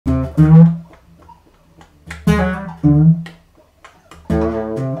So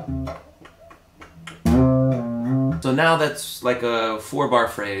now that's like a 4-bar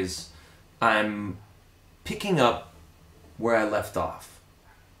phrase. I'm picking up where I left off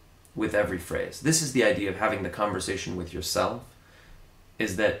with every phrase. This is the idea of having the conversation with yourself,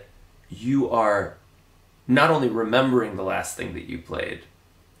 is that you are not only remembering the last thing that you played,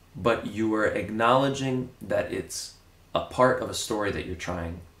 but you are acknowledging that it's a part of a story that you're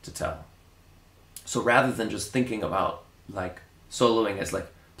trying to tell. So rather than just thinking about like soloing as like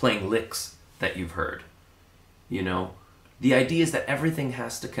playing licks that you've heard, you know, the idea is that everything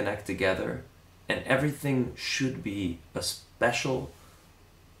has to connect together and everything should be a special,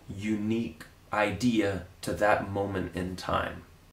 unique idea to that moment in time.